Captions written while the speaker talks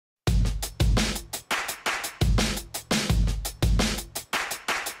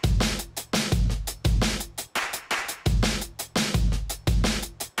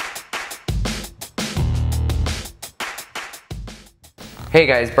Hey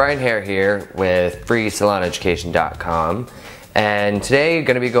guys, Brian Hare here with FreeSalonEducation.com, and today I'm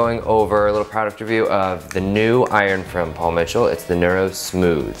going to be going over a little product review of the new iron from Paul Mitchell. It's the Neuro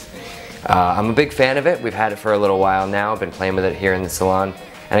Smooth. I'm a big fan of it. We've had it for a little while now. I've been playing with it here in the salon,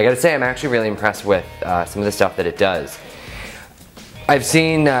 and I gotta say I'm actually really impressed with some of the stuff that it does. I've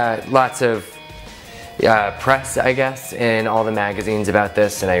seen lots of press, I guess, in all the magazines about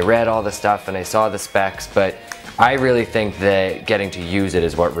this, and I read all the stuff and I saw the specs, but I really think that getting to use it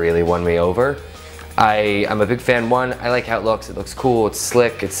is what really won me over. I'm a big fan. One, I like how it looks. It looks cool, it's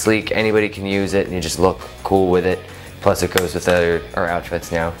slick, it's sleek, anybody can use it and you just look cool with it. Plus it goes with our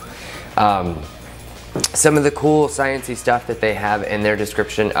outfits now. Some of the cool sciencey stuff that they have in their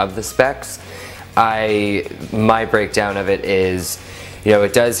description of the specs, my breakdown of it is, you know,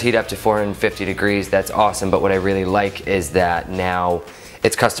 it does heat up to 450 degrees, that's awesome, but what I really like is that now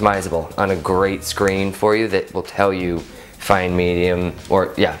it's customizable on a great screen for you that will tell you fine, medium,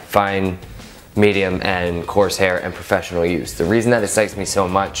 and coarse hair and professional use. The reason that excites me so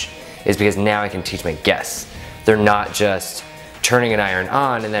much is because now I can teach my guests. They're not just turning an iron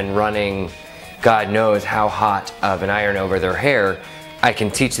on and then running God knows how hot of an iron over their hair. I can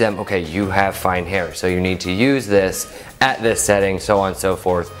teach them, okay, you have fine hair, so you need to use this at this setting, so on and so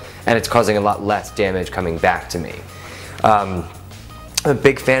forth, and it's causing a lot less damage coming back to me. I'm a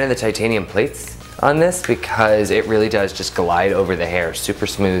big fan of the titanium plates on this because it really does just glide over the hair. Super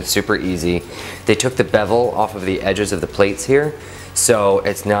smooth, super easy. They took the bevel off of the edges of the plates here, so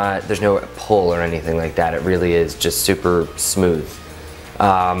it's not, there's no pull or anything like that. It really is just super smooth.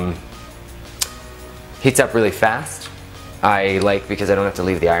 Heats up really fast. I like because I don't have to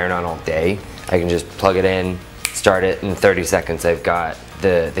leave the iron on all day. I can just plug it in, start it, in 30 seconds I've got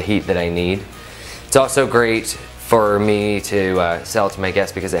the heat that I need. It's also great for me to sell to my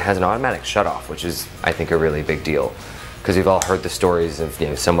guests because it has an automatic shutoff, which is, I think, a really big deal. Because we've all heard the stories of, you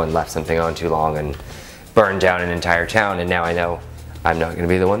know, someone left something on too long and burned down an entire town, and now I know I'm not going to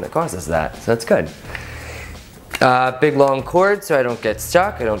be the one that causes that, so that's good. Big long cord so I don't get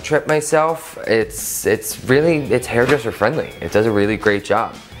stuck, I don't trip myself. It's hairdresser friendly. It does a really great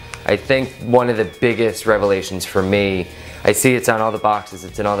job. I think one of the biggest revelations for me, I see it's on all the boxes,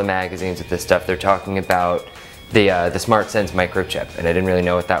 it's in all the magazines with this stuff. They're talking about the SmartSense microchip, and I didn't really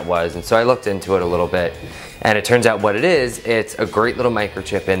know what that was, and so I looked into it a little bit, and it turns out what it is, it's a great little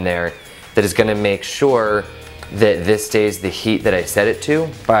microchip in there that is going to make sure that this stays the heat that I set it to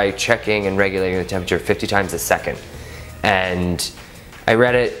by checking and regulating the temperature 50 times a second. And I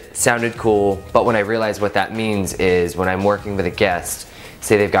read it, sounded cool, but when I realized what that means is when I'm working with a guest,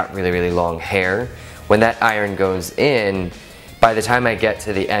 say they've got really, really long hair, when that iron goes in, by the time I get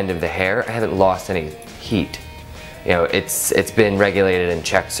to the end of the hair, I haven't lost any heat. You know, it's been regulated and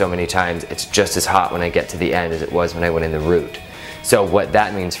checked so many times, it's just as hot when I get to the end as it was when I went in the root. So what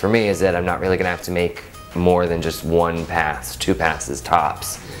that means for me is that I'm not really gonna have to make more than just one pass, 2 passes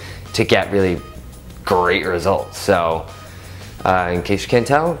tops to get really great results. So in case you can't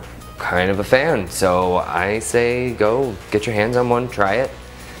tell, kind of a fan. So I say go get your hands on one, try it.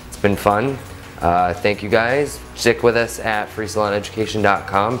 It's been fun. Thank you guys. Stick with us at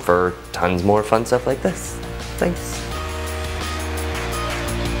FreeSalonEducation.com for tons more fun stuff like this. Thanks.